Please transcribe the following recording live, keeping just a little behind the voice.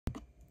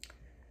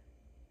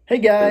Hey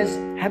guys,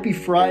 happy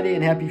Friday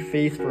and happy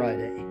Faith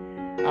Friday.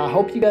 I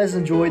hope you guys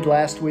enjoyed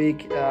last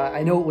week.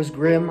 I know it was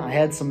grim. I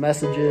had some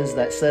messages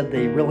that said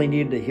they really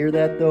needed to hear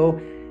that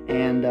though,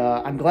 and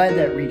I'm glad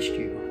that reached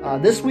you.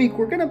 This week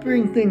we're going to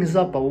bring things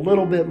up a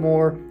little bit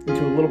more,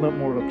 into a little bit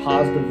more of a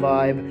positive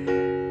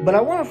vibe, but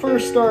I want to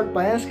first start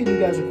by asking you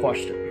guys a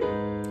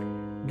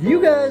question. Do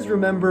you guys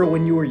remember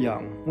when you were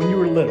young, when you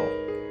were little,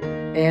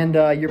 and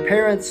your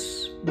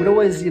parents would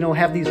always,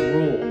 have these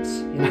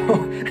rules,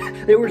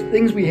 They were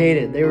things we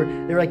hated. They were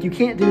like, you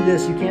can't do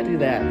this, you can't do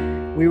that.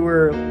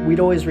 We'd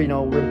always,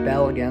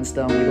 rebel against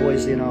them. We'd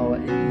always,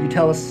 you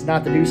tell us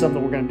not to do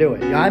something, we're going to do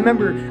it. I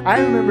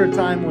remember a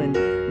time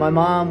when my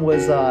mom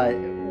was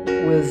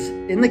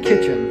in the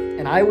kitchen,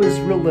 and I was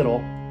real little,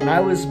 and I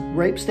was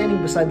standing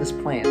beside this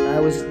plant, and I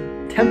was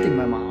tempting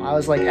my mom. I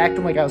was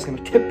acting like I was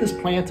going to tip this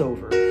plant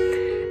over.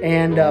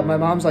 And my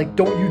mom's like,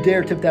 don't you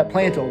dare tip that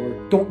plant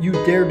over. Don't you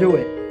dare do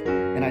it.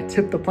 And I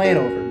tipped the plant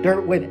over.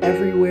 Dirt went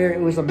everywhere.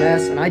 It was a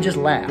mess, and I just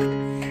laughed.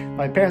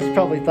 My parents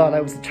probably thought I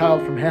was the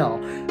child from hell.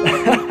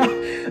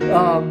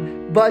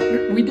 But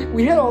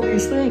we had all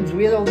these things.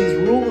 We had all these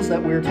rules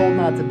that we were told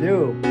not to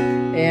do.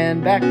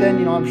 And back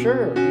then, I'm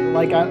sure,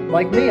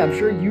 like me, I'm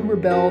sure you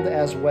rebelled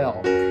as well.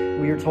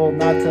 We were told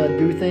not to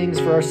do things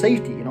for our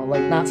safety,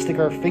 like not stick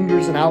our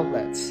fingers in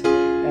outlets.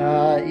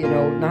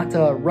 Not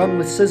to run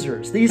with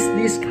scissors.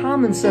 These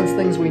common sense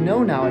things we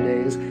know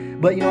nowadays,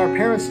 but our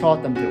parents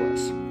taught them to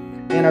us.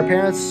 And our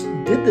parents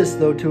did this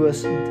though to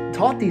us,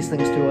 taught these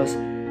things to us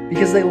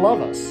because they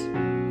love us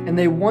and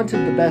they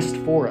wanted the best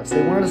for us.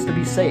 They wanted us to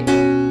be safe.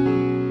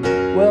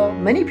 Well,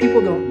 many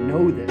people don't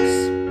know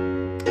this,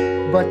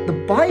 but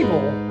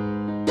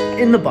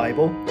in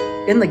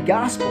the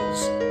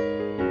Gospels,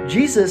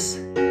 Jesus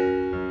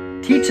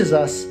teaches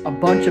us a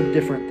bunch of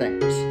different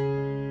things.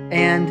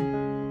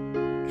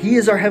 And He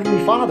is our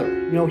Heavenly Father.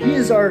 He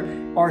is our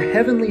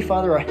Heavenly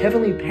Father, our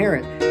Heavenly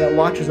Parent that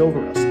watches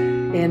over us.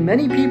 And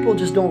many people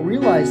just don't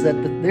realize that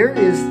there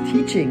is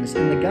teachings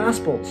in the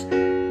Gospels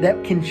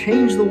that can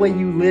change the way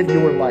you live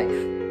your life.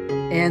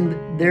 And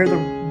they're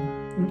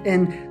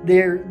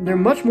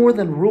much more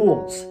than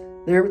rules.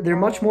 They're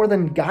much more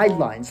than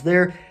guidelines.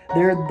 They're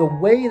the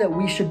way that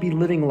we should be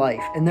living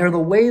life. And they're the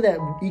way that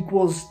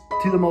equals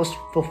to the most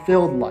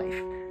fulfilled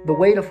life. The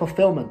way to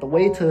fulfillment, the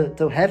way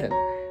to heaven.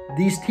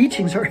 These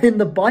teachings are in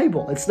the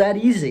Bible. It's that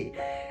easy.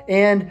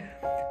 And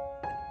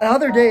the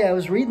other day I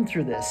was reading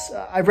through this.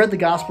 I've read the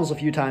Gospels a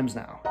few times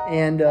now.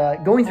 And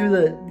going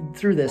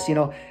through this,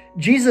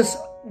 Jesus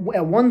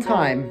at one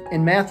time,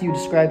 in Matthew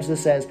describes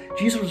this as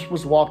Jesus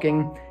was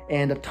walking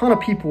and a ton of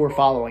people were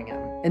following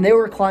him. And they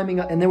were climbing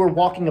up, and they were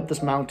walking up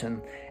this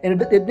mountain.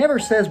 And it never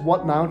says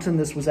what mountain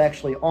this was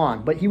actually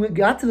on. But he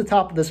got to the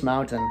top of this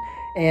mountain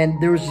and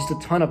there was just a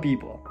ton of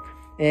people.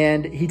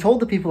 And he told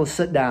the people to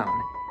sit down.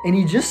 And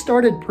he just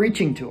started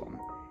preaching to them.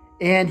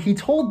 And he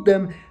told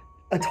them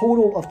a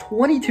total of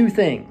 22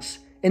 things.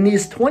 And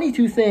these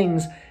 22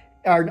 things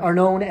are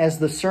known as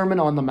the Sermon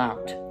on the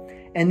Mount.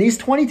 And these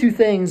 22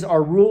 things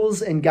are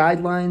rules and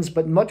guidelines,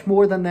 but much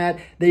more than that,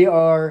 they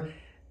are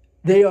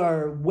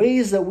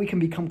ways that we can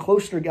become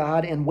closer to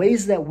God, and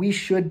ways that we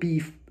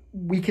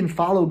can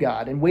follow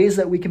God, and ways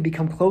that we can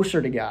become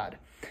closer to God.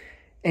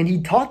 And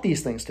he taught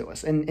these things to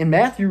us, and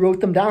Matthew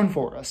wrote them down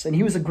for us, and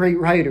he was a great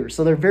writer,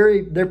 so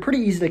they're pretty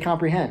easy to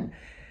comprehend.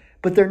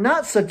 But they're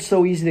not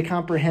so easy to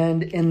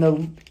comprehend in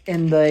the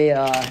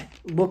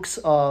looks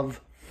of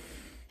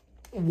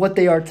what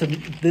they are to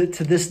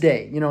this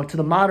day, to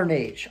the modern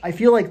age. I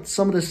feel like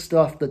some of this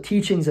stuff, the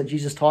teachings that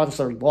Jesus taught us,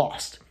 are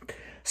lost.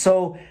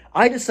 So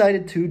I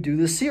decided to do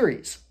this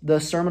series, the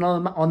Sermon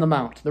on the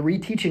Mount, the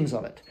reteachings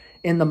of it,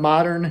 in the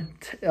modern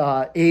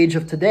age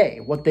of today,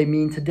 what they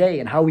mean today,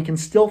 and how we can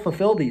still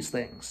fulfill these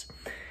things.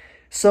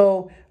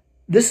 So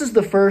this is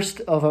the first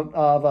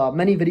of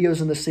many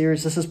videos in this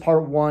series. This is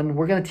part 1.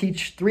 We're going to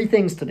teach 3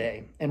 things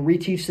today and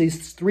reteach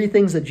these 3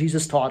 things that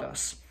Jesus taught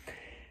us.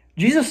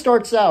 Jesus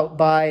starts out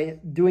by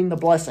doing the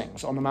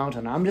blessings on the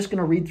mountain. I'm just going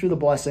to read through the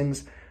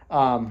blessings.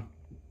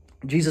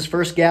 Jesus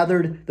first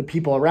gathered the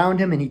people around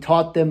him, and he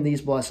taught them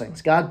these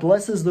blessings. God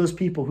blesses those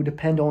people who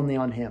depend only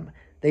on him.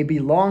 They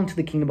belong to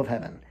the kingdom of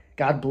heaven.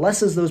 God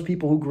blesses those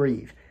people who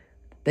grieve.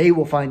 They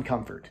will find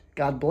comfort.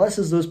 God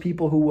blesses those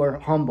people who are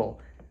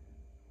humble.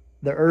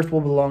 The earth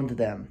will belong to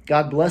them.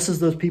 God blesses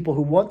those people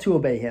who want to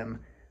obey him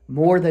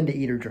more than to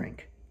eat or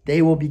drink.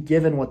 They will be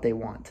given what they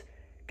want.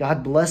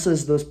 God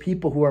blesses those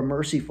people who are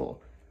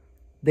merciful.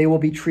 They will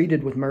be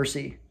treated with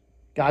mercy.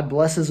 God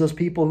blesses those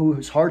people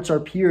whose hearts are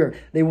pure.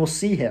 They will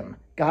see him.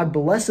 God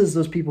blesses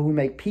those people who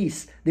make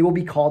peace. They will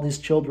be called his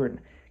children.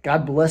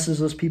 God blesses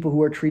those people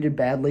who are treated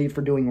badly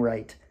for doing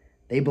right.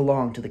 They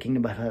belong to the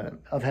kingdom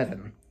of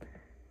heaven.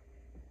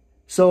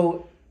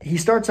 So he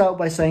starts out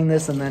by saying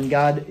this, and then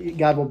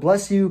God will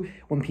bless you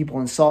when people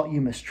insult you,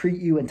 mistreat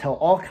you, and tell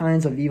all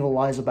kinds of evil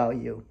lies about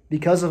you.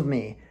 Because of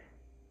me,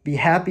 be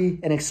happy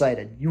and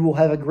excited. You will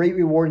have a great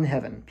reward in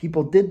heaven.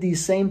 People did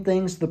these same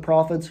things to the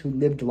prophets who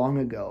lived long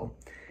ago.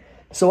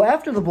 So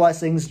after the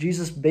blessings,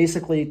 Jesus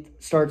basically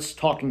starts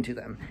talking to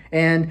them.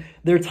 And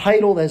they're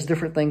titled as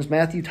different things.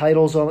 Matthew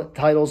titles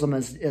them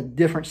as a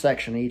different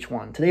section, each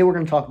one. Today we're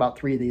going to talk about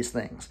 3 of these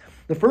things.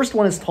 The first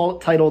one is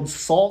titled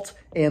Salt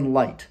and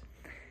Light.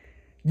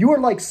 You are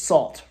like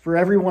salt for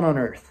everyone on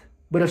earth.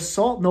 But if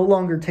salt no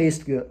longer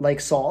tastes good,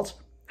 like salt,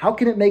 how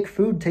can it make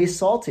food taste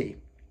salty?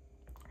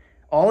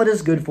 All it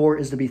is good for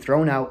is to be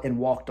thrown out and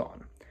walked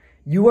on.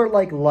 You are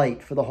like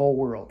light for the whole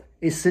world.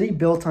 A city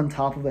built on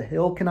top of a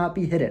hill cannot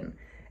be hidden,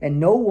 and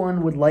no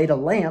one would light a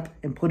lamp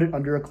and put it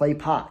under a clay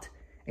pot.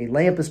 A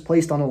lamp is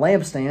placed on a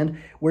lampstand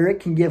where it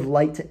can give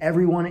light to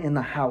everyone in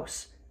the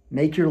house.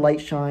 Make your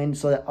light shine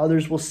so that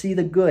others will see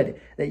the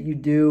good that you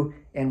do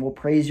and will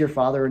praise your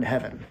Father in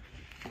heaven.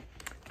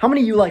 How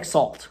many of you like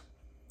salt?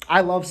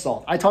 I love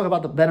salt. I talk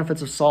about the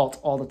benefits of salt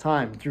all the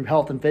time through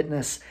health and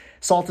fitness.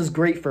 Salt is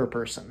great for a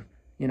person.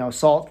 You know,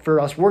 salt for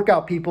us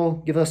workout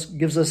people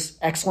gives us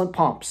excellent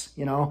pumps,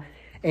 you know.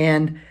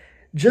 And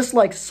just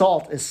like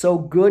salt is so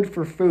good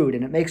for food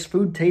and it makes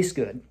food taste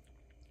good,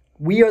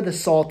 we are the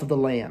salt of the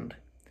land.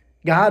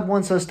 God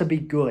wants us to be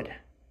good.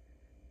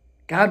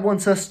 God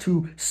wants us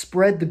to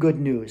spread the good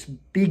news,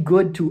 be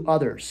good to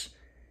others.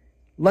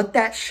 Let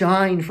that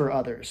shine for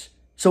others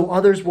so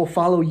others will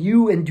follow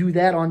you and do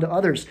that onto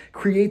others.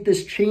 Create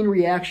this chain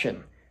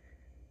reaction.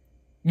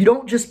 You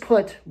don't just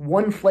put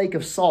 1 flake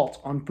of salt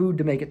on food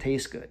to make it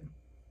taste good.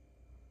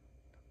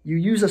 You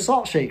use a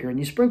salt shaker and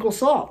you sprinkle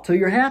salt till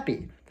you're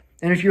happy.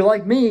 And if you're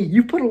like me,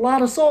 you put a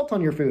lot of salt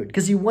on your food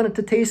because you want it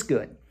to taste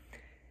good.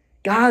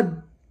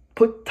 God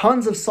put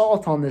tons of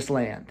salt on this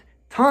land.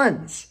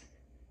 Tons.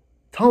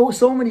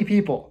 So many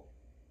people.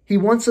 He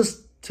wants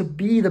us to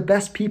be the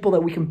best people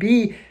that we can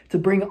be, to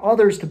bring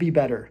others to be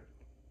better.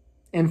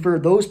 And for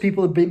those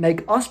people to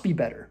make us be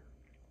better.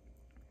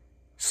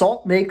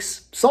 Salt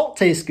makes salt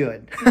taste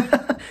good.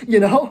 You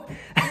know?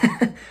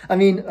 I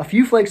mean, a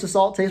few flakes of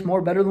salt taste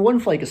better than 1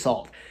 flake of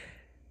salt.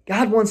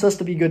 God wants us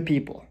to be good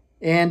people.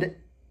 And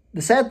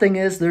the sad thing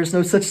is there's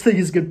no such thing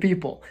as good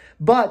people.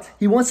 But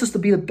he wants us to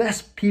be the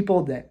best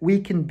people that we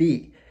can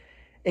be.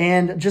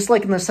 And just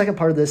like in the second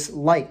part of this,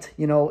 light.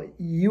 You know,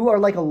 you are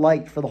like a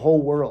light for the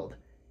whole world.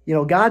 You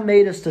know, God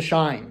made us to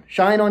shine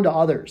onto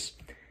others.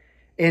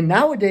 And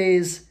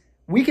nowadays,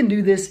 we can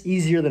do this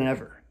easier than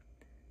ever.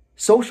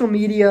 Social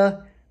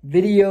media,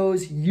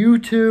 videos,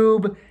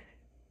 YouTube,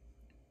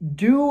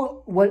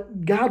 do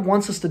what God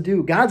wants us to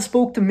do. God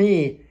spoke to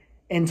me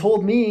and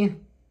told me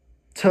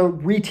to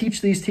reteach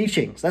these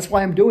teachings. That's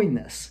why I'm doing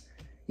this,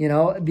 you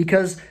know,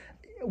 because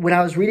when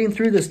I was reading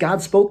through this,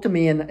 God spoke to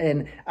me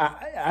and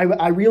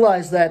I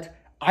realized that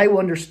I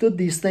understood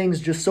these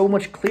things just so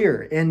much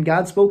clearer. And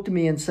God spoke to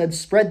me and said,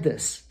 spread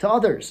this to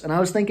others. And I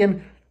was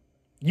thinking,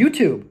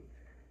 YouTube.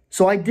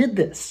 So I did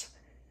this.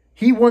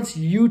 He wants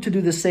you to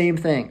do the same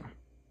thing.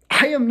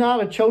 I am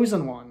not a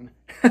chosen one.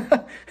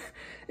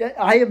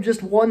 I am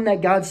just one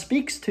that God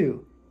speaks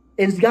to.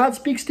 And God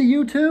speaks to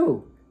you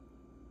too.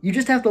 You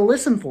just have to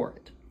listen for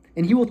it.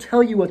 And he will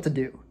tell you what to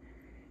do.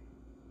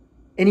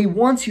 And he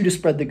wants you to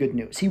spread the good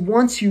news. He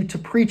wants you to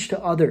preach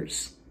to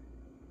others.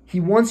 He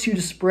wants you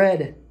to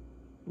spread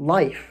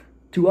life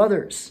to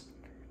others.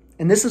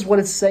 And this is what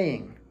it's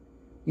saying.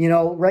 You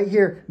know, right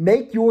here,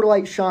 make your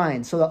light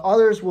shine so that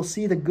others will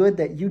see the good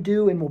that you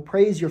do and will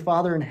praise your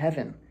Father in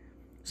heaven.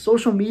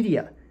 Social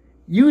media.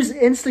 Use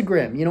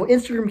Instagram. You know,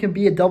 Instagram can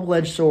be a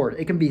double-edged sword.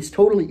 It can be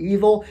totally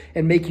evil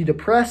and make you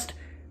depressed,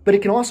 but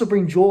it can also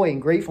bring joy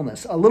and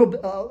gratefulness.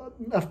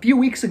 A few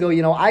weeks ago,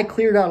 you know, I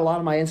cleared out a lot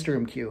of my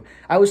Instagram queue.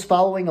 I was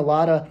following a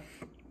lot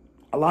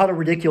of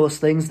ridiculous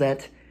things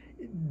that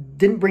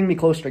didn't bring me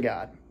closer to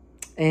God.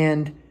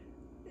 And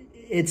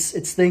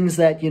it's things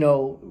that, you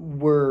know,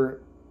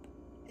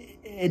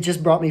 it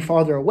just brought me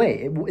farther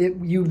away.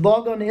 You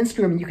log on to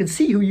Instagram and you can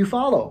see who you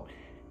follow.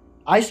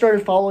 I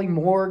started following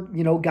more,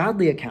 you know,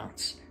 godly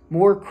accounts,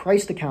 more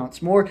Christ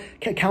accounts, more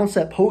accounts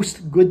that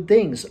post good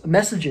things,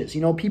 messages,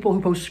 you know, people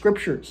who post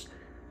scriptures.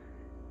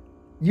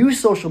 Use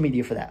social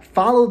media for that.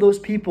 Follow those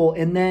people,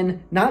 and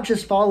then not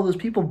just follow those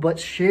people, but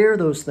share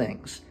those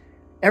things.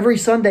 Every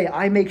Sunday,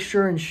 I make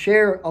sure and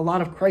share a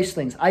lot of Christ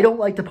things. I don't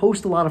like to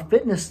post a lot of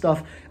fitness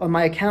stuff on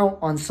my account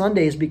on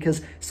Sundays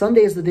because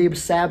Sunday is the day of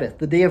Sabbath,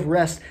 the day of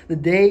rest,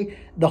 the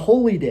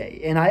holy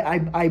day. And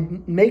I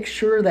make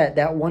sure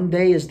that one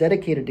day is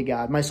dedicated to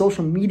God. My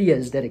social media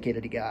is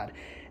dedicated to God.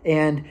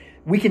 And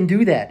we can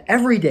do that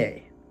every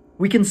day.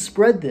 We can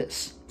spread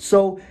this.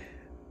 So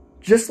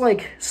just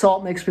like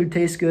salt makes food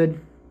taste good,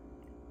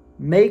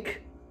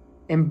 make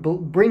and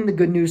bring the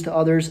good news to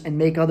others and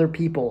make other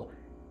people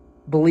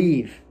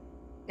believe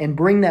and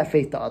bring that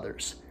faith to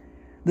others.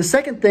 The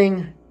second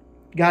thing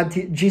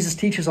Jesus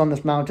teaches on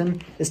this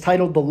mountain is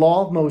titled the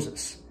Law of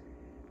Moses.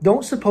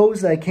 Don't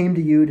suppose that I came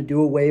to you to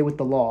do away with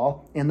the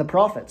law and the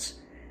prophets.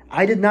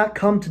 I did not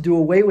come to do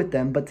away with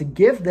them, but to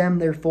give them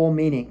their full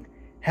meaning.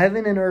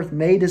 Heaven and earth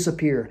may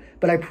disappear,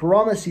 but I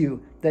promise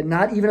you that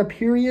not even a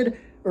period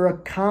or a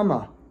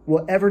comma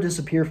will ever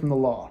disappear from the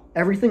law.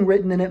 Everything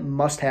written in it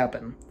must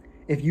happen.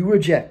 If you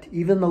reject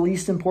even the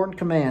least important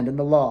command in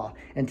the law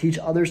and teach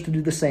others to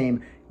do the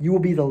same, you will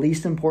be the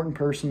least important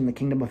person in the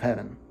kingdom of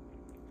heaven.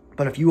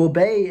 But if you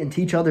obey and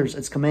teach others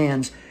its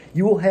commands,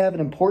 you will have an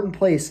important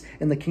place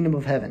in the kingdom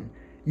of heaven.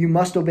 You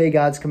must obey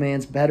God's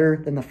commands better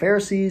than the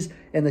Pharisees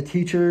and the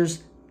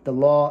teachers the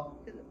law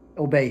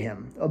obey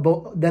him,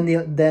 than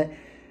the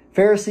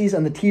Pharisees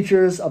and the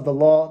teachers of the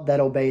law that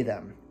obey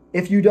them.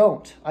 If you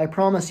don't, I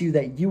promise you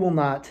that you will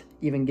not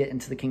even get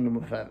into the kingdom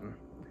of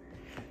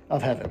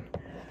heaven.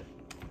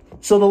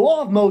 So the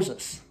law of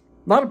Moses,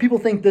 a lot of people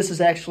think this is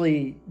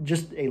actually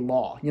just a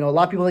law. A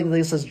lot of people think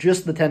this is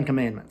just the Ten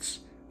Commandments.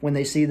 When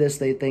they see this,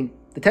 they think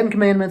the Ten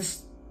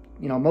Commandments,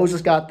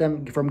 Moses got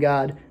them from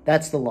God.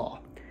 That's the law.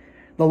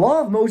 The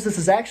law of Moses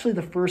is actually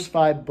the first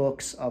 5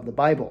 books of the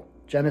Bible: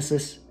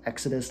 Genesis,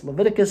 Exodus,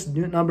 Leviticus,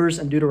 Numbers,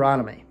 and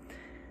Deuteronomy.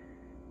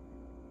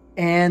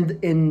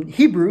 And in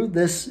Hebrew,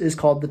 this is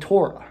called the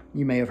Torah,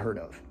 you may have heard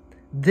of.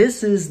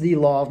 This is the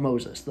law of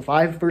Moses, the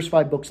first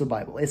 5 books of the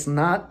Bible. It's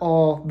not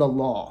all the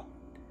law.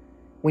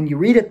 When you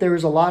read it, there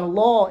is a lot of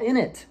law in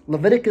it.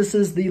 Leviticus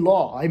is the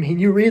law. I mean,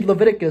 you read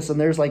Leviticus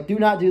and there's like, do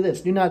not do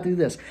this, do not do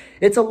this.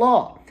 It's a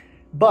law.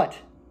 But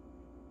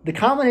the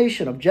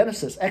combination of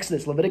Genesis,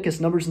 Exodus, Leviticus,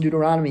 Numbers, and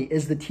Deuteronomy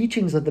is the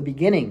teachings of the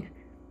beginning,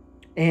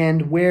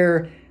 and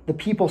where the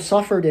people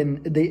suffered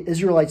the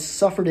Israelites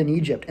suffered in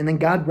Egypt, and then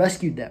God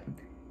rescued them.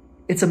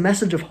 It's a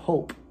message of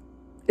hope.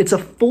 It's a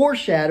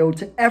foreshadow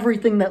to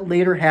everything that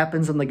later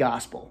happens in the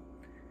gospel.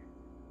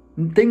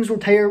 Things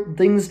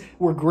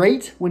were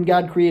great when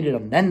God created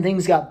them. Then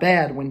things got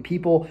bad when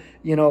people,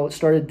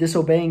 started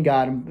disobeying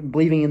God and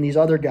believing in these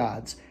other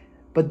gods.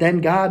 But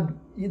then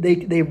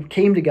they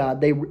came to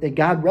God.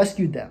 God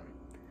rescued them.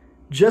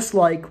 Just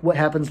like what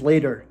happens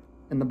later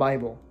in the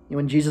Bible,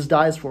 when Jesus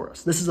dies for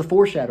us. This is a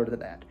foreshadow to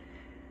that.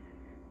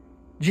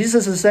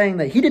 Jesus is saying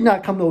that he did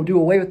not come to do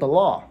away with the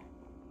law.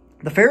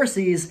 The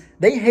Pharisees,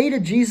 they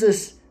hated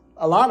Jesus.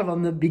 A lot of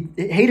them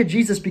hated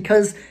Jesus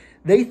because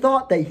they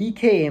thought that he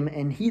came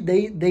and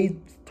they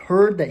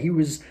heard that he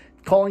was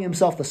calling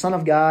himself the Son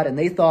of God, and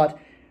they thought,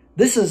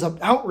 this is an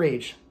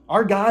outrage.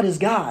 Our God is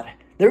God.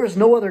 There is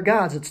no other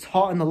gods. It's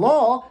taught in the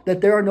law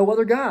that there are no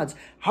other gods.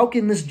 How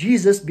can this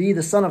Jesus be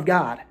the Son of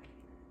God?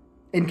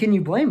 And can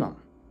you blame him?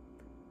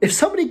 If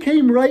somebody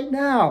came right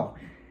now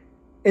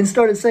and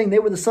started saying they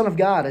were the Son of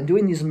God and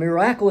doing these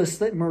miraculous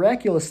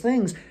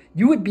things,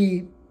 you'd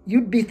be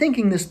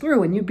thinking this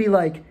through, and you'd be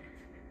like,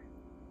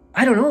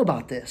 I don't know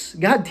about this.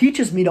 God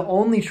teaches me to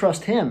only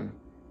trust him.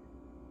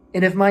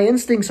 And if my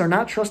instincts are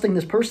not trusting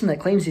this person that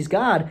claims he's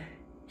God,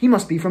 he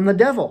must be from the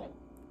devil.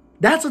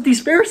 That's what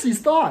these Pharisees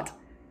thought.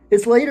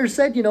 It's later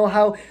said,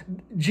 how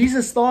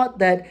Jesus thought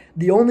that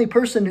the only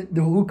person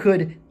who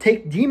could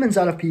take demons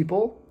out of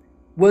people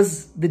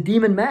was the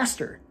demon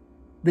master,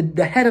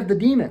 the head of the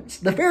demons.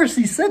 The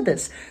Pharisees said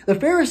this. The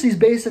Pharisees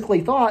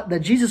basically thought that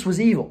Jesus was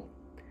evil,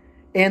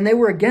 and they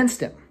were against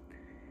him.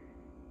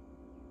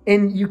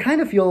 And you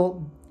kind of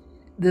feel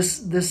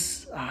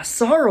this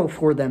sorrow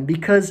for them,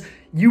 because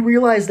you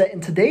realize that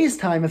in today's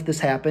time, if this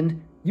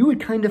happened, you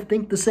would kind of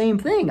think the same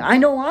thing. I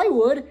know I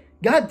would.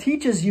 God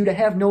teaches you to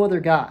have no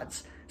other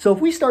gods. So if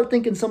we start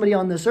thinking somebody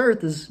on this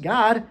earth is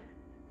God,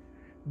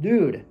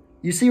 dude,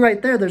 you see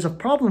right there, there's a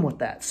problem with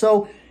that.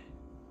 So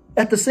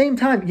at the same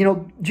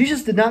time,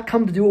 Jesus did not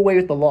come to do away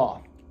with the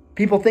law.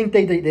 People think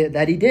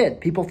that he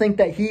did. People think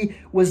that he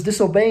was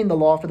disobeying the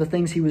law for the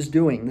things he was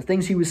doing, the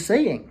things he was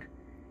saying.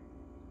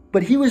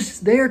 But he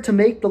was there to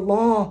make the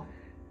law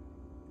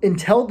and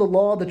tell the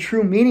law the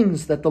true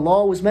meanings that the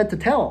law was meant to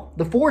tell.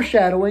 The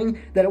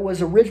foreshadowing that it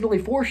was originally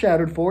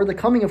foreshadowed for, the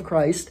coming of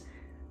Christ,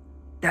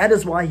 that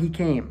is why he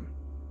came.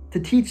 To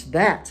teach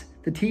that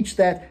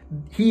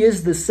he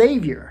is the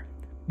Savior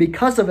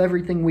because of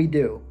everything we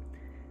do.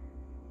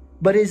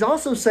 But he's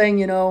also saying,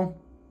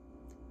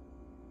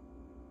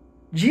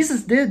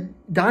 Jesus did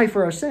die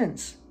for our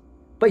sins,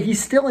 but he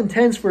still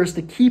intends for us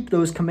to keep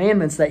those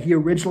commandments that he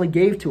originally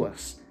gave to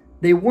us.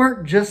 They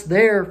weren't just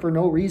there for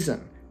no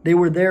reason. They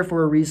were there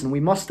for a reason.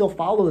 We must still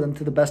follow them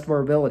to the best of our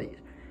abilities.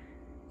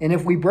 And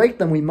if we break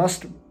them, we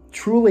must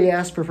truly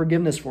ask for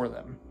forgiveness for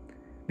them,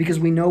 because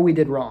we know we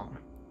did wrong.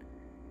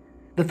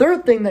 The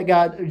third thing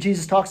that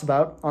Jesus talks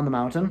about on the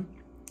mountain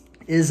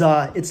is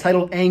it's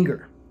titled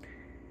anger.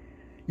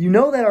 You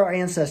know that our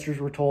ancestors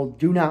were told,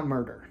 do not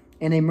murder,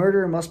 and a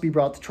murderer must be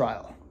brought to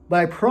trial. But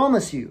I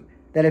promise you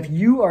that if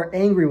you are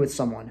angry with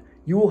someone,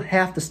 you will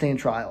have to stand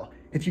trial.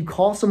 If you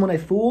call someone a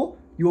fool,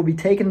 you will be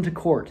taken into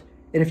court.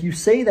 And if you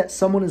say that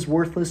someone is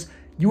worthless,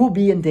 you will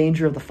be in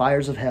danger of the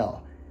fires of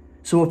hell.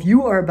 So if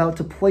you are about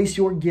to place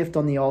your gift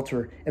on the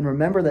altar and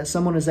remember that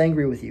someone is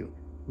angry with you,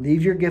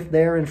 leave your gift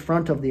there in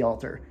front of the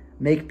altar.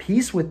 Make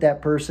peace with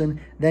that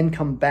person, then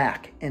come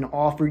back and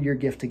offer your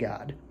gift to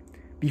God.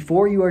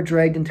 Before you are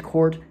dragged into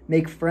court,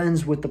 make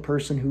friends with the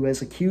person who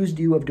has accused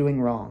you of doing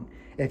wrong.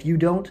 If you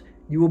don't,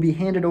 you will be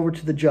handed over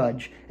to the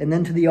judge and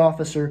then to the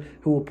officer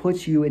who will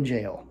put you in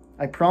jail.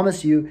 I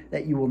promise you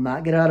that you will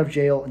not get out of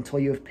jail until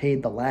you have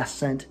paid the last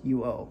cent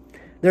you owe.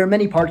 There are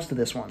many parts to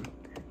this one.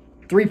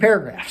 3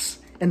 paragraphs.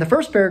 And the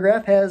first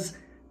paragraph has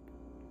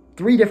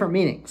 3 different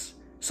meanings.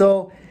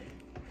 So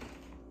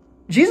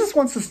Jesus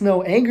wants us to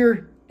know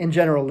anger in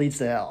general leads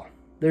to hell.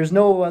 There's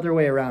no other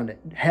way around it.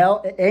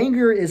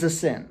 Anger is a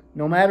sin.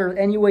 No matter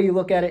any way you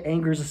look at it,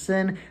 anger is a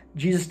sin.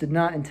 Jesus did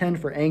not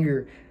intend for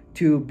anger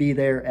to be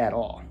there at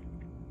all.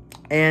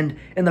 And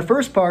in the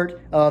first part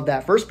of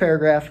that first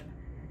paragraph,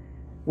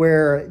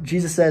 where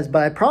Jesus says,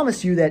 but I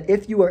promise you that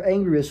if you are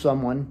angry with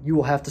someone, you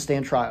will have to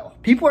stand trial.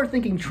 People are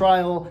thinking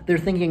trial. They're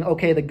thinking,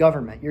 okay, the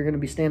government, you're going to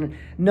be standing.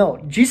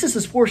 No, Jesus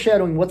is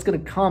foreshadowing what's going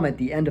to come at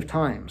the end of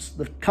times.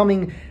 The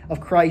coming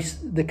of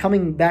Christ, the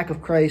coming back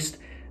of Christ,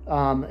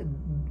 God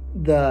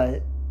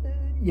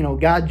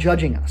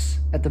judging us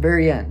at the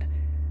very end.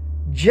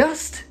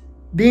 Just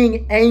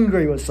being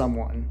angry with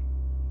someone,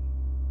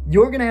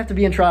 you're going to have to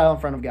be in trial in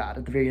front of God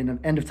at the very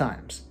end of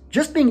times.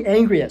 Just being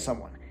angry at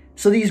someone.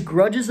 So these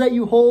grudges that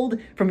you hold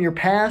from your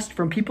past,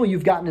 from people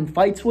you've gotten in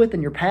fights with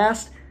in your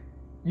past,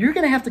 you're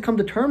going to have to come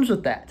to terms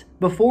with that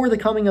before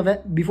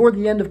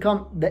the end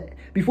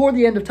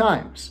of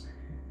times.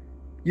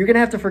 You're going to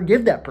have to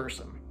forgive that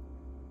person.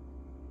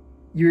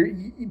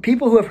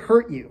 People who have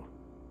hurt you.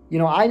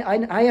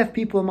 I have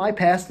people in my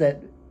past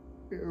that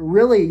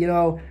really,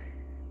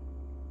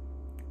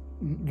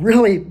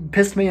 really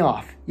pissed me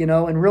off,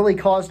 and really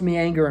caused me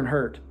anger and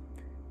hurt.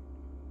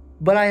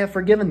 But I have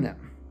forgiven them.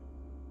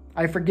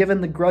 I've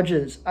forgiven the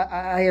grudges.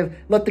 I have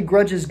let the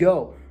grudges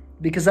go,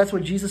 because that's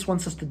what Jesus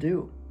wants us to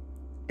do.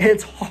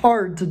 It's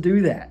hard to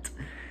do that.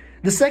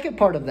 The second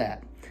part of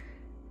that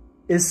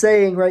is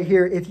saying right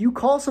here, if you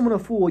call someone a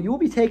fool, you will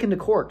be taken to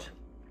court.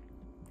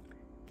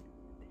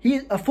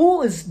 A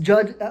fool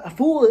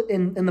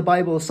in the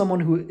Bible is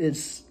someone who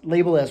is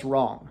labeled as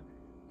wrong,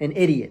 an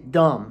idiot,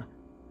 dumb,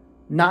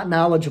 not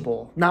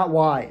knowledgeable, not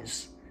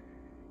wise.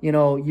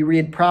 You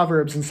read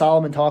Proverbs and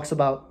Solomon talks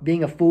about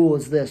being a fool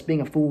is this,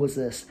 being a fool is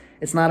this.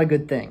 It's not a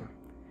good thing.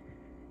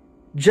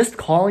 Just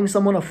calling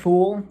someone a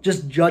fool,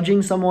 just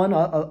judging someone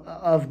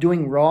of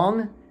doing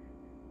wrong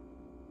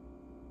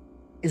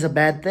is a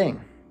bad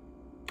thing.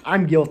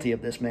 I'm guilty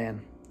of this,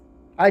 man.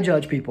 I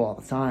judge people all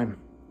the time.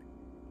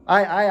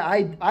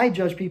 I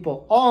judge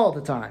people all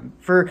the time.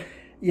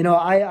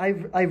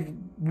 I've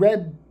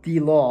read the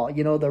law,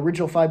 the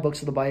original 5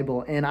 books of the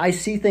Bible, and I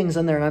see things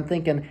in there and I'm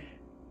thinking,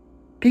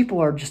 people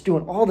are just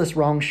doing all this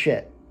wrong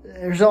shit.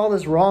 There's all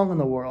this wrong in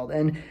the world.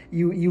 And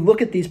you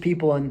look at these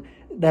people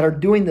that are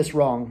doing this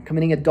wrong,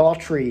 committing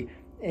adultery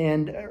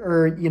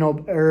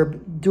or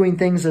doing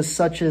things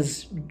such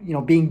as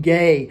being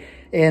gay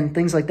and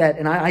things like that.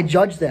 And I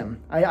judge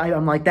them.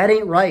 I'm like, that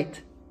ain't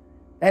right.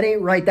 That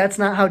ain't right. That's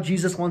not how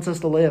Jesus wants us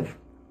to live.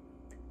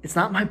 It's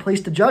not my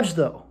place to judge,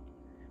 though.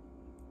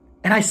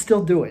 And I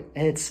still do it.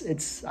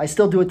 I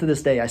still do it to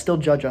this day. I still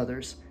judge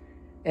others.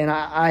 And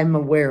I'm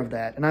aware of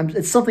that. And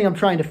it's something I'm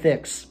trying to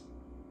fix.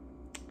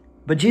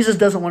 But Jesus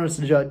doesn't want us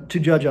to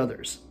judge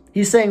others.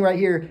 He's saying right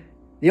here,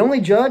 the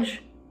only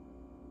judge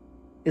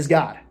is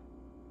God.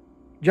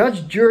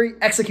 Judge, jury,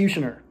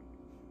 executioner.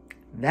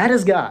 That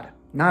is God,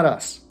 not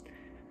us.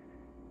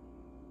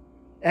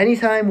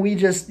 Anytime we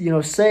just,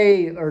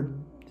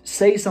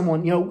 say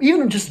someone,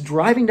 even just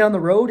driving down the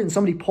road and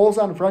somebody pulls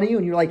out in front of you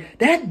and you're like,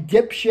 that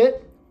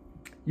dipshit,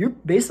 you're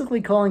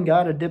basically calling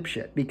God a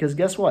dipshit, because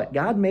guess what?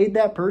 God made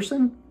that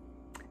person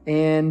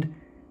and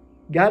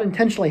God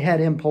intentionally had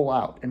him pull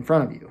out in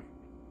front of you.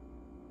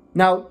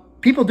 Now,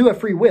 people do have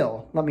free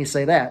will, let me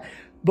say that.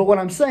 But what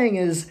I'm saying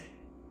is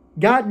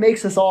God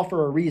makes us all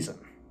for a reason.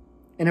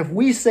 And if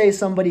we say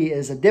somebody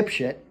is a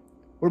dipshit,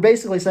 we're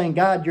basically saying,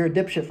 God, you're a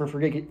dipshit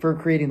for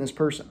creating this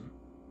person.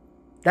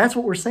 That's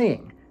what we're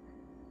saying.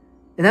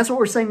 And that's what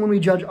we're saying when we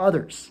judge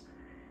others.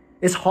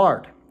 It's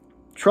hard.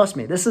 Trust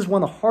me, this is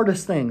one of the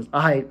hardest things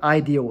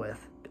I deal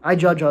with. I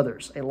judge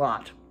others a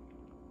lot.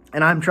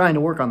 And I'm trying to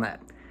work on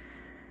that.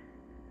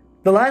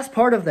 The last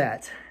part of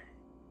that,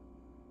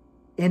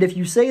 and if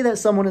you say that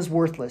someone is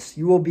worthless,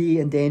 you will be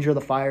in danger of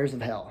the fires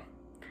of hell.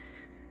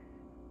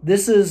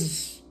 This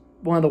is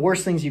one of the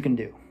worst things you can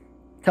do.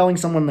 Telling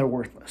someone they're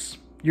worthless.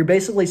 You're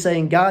basically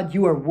saying, God,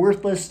 you are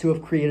worthless to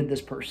have created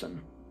this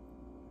person.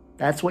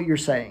 That's what you're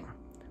saying.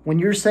 When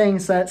you're saying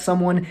that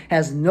someone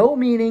has no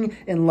meaning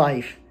in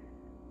life,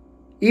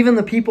 even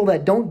the people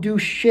that don't do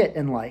shit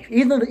in life,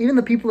 even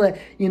the people that,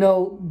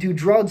 do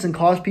drugs and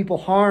cause people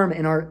harm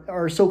and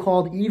are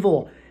so-called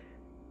evil,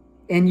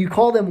 and you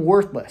call them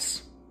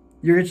worthless,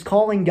 you're just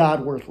calling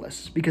God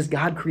worthless because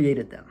God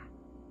created them.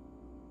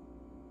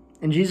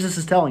 And Jesus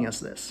is telling us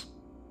this.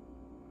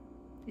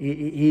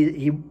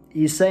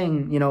 He's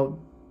saying,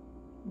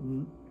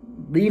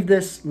 leave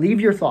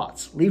your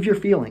thoughts, leave your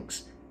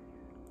feelings,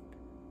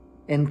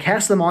 and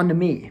cast them onto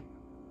me.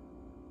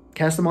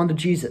 Cast them onto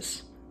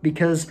Jesus,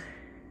 because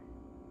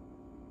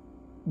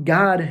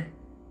God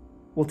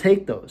will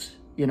take those.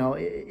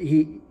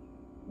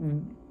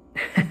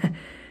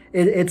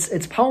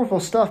 It's powerful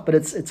stuff, but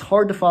it's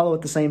hard to follow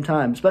at the same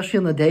time, especially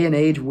in the day and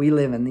age we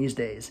live in these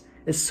days.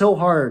 It's so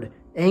hard.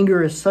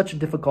 Anger is such a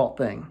difficult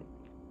thing.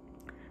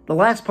 The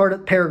last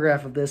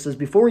paragraph of this is,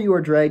 before you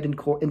are dragged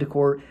into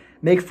court,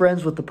 make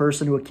friends with the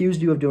person who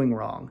accused you of doing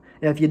wrong.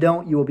 And if you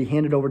don't, you will be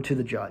handed over to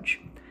the judge.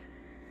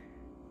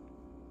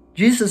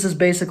 Jesus is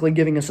basically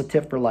giving us a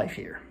tip for life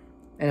here,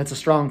 and it's a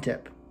strong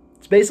tip.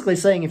 It's basically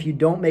saying if you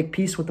don't make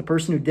peace with the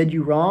person who did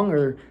you wrong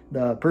or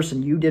the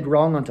person you did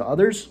wrong unto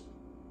others,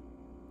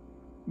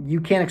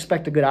 you can't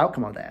expect a good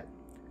outcome of that.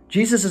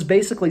 Jesus is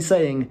basically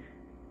saying,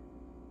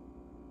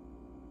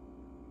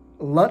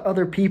 let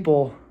other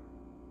people,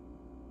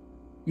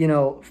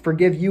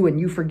 forgive you and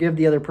you forgive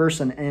the other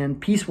person, and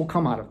peace will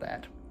come out of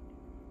that.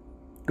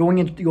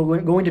 Going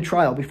to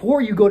trial, before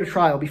you go to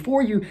trial,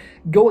 before you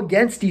go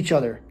against each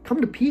other,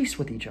 come to peace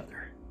with each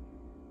other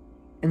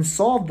and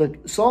solve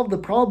the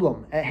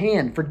problem at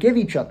hand. Forgive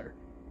each other,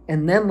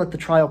 and then let the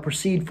trial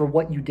proceed for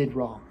what you did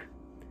wrong.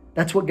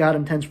 That's what God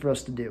intends for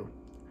us to do.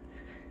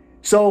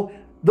 So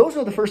those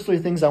are the first 3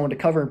 things I want to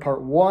cover in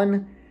part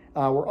 1.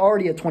 We're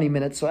already at 20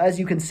 minutes, so as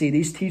you can see,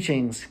 these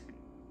teachings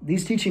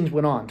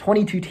went on,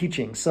 22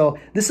 teachings. So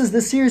this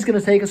series is going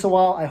to take us a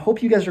while. I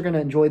hope you guys are going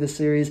to enjoy this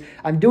series.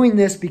 I'm doing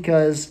this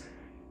because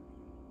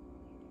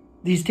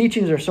these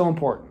teachings are so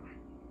important.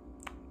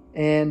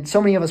 And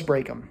so many of us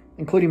break them,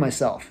 including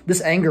myself.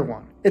 This anger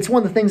one, it's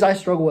one of the things I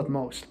struggle with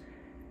most.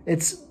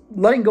 It's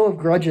letting go of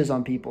grudges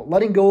on people,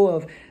 letting go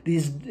of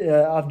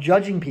of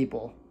judging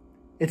people.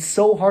 It's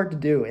so hard to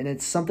do, and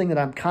it's something that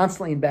I'm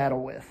constantly in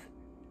battle with.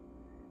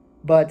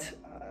 But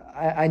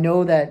I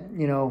know that,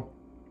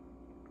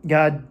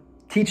 God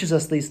teaches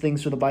us these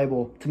things through the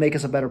Bible to make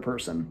us a better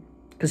person,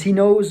 because he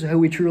knows who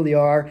we truly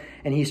are,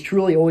 and he's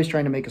truly always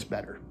trying to make us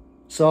better.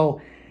 So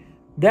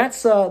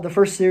that's the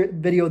first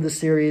video of this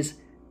series.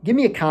 Give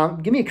me a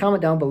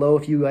comment down below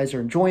if you guys are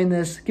enjoying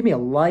this. Give me a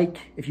like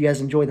if you guys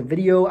enjoy the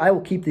video. I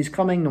will keep these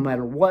coming no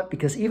matter what,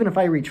 because even if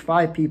I reach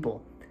 5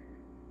 people,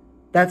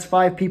 that's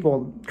 5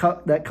 people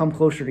that come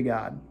closer to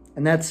God,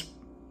 and that's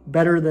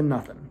better than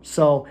nothing.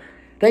 So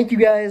thank you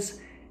guys,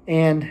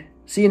 and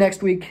see you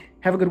next week.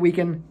 Have a good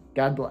weekend.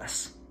 God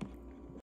bless.